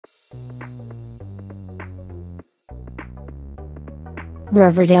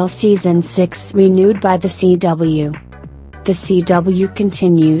Riverdale Season 6 renewed by the CW. The CW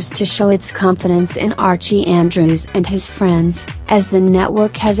continues to show its confidence in Archie Andrews and his friends, as the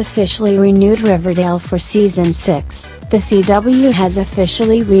network has officially renewed Riverdale for Season 6. The CW has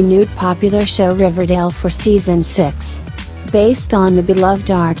officially renewed popular show Riverdale for Season 6. Based on the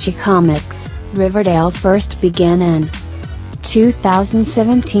beloved Archie comics, Riverdale first began in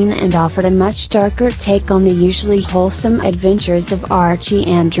 2017 and offered a much darker take on the usually wholesome adventures of Archie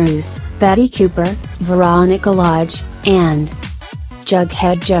Andrews, Betty Cooper, Veronica Lodge, and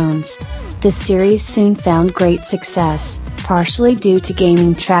Jughead Jones. The series soon found great success, partially due to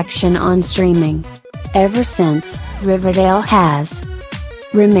gaining traction on streaming. Ever since, Riverdale has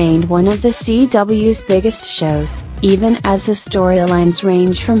remained one of the CW's biggest shows, even as the storylines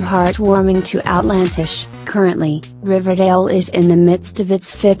range from heartwarming to outlandish. Currently, Riverdale is in the midst of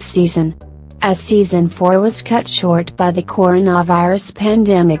its 5th season. As Season 4 was cut short by the coronavirus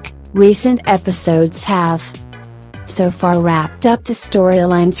pandemic, recent episodes have so far wrapped up the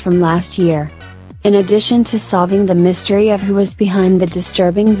storylines from last year. In addition to solving the mystery of who was behind the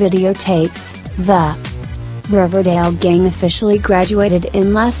disturbing videotapes, the Riverdale gang officially graduated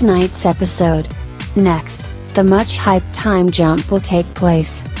in last night's episode. Next, the much-hyped time jump will take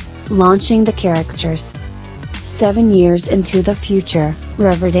place, launching the characters 7 years into the future.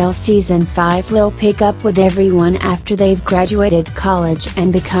 Riverdale Season 5 will pick up with everyone after they've graduated college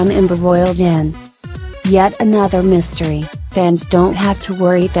and become embroiled in yet another mystery. Fans don't have to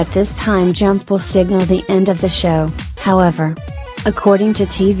worry that this time jump will signal the end of the show, however. According to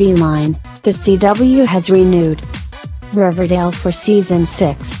TV Line, the CW has renewed Riverdale for Season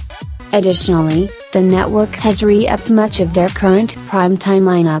 6. Additionally, the network has re-upped much of their current primetime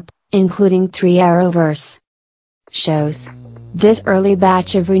lineup, including 3 Arrowverse shows. This early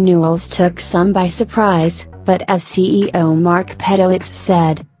batch of renewals took some by surprise, but as CEO Mark Pedowitz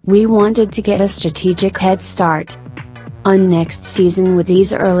said, "We wanted to get a strategic head start on next season with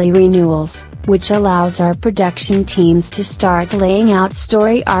these early renewals, which allows our production teams to start laying out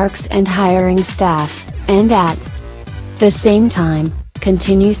story arcs and hiring staff, and at the same time,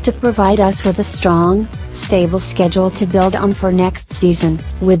 continues to provide us with a strong, stable schedule to build on for next season."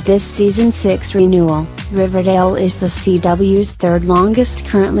 With this Season 6 renewal, Riverdale is the CW's 3rd longest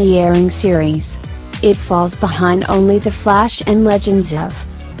currently airing series. It falls behind only The Flash and Legends of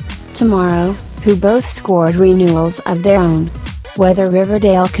Tomorrow, who both scored renewals of their own. Whether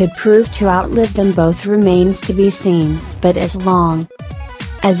Riverdale could prove to outlive them both remains to be seen, but as long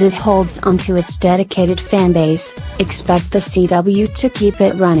as it holds onto its dedicated fanbase, expect the CW to keep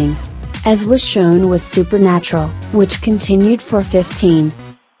it running. As was shown with Supernatural, which continued for 15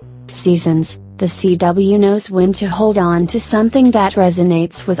 seasons, the CW knows when to hold on to something that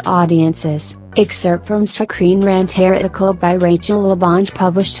resonates with audiences. Excerpt from Screen Rant article by Rachel LaBonge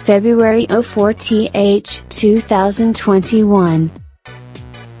published February 04th, 2021.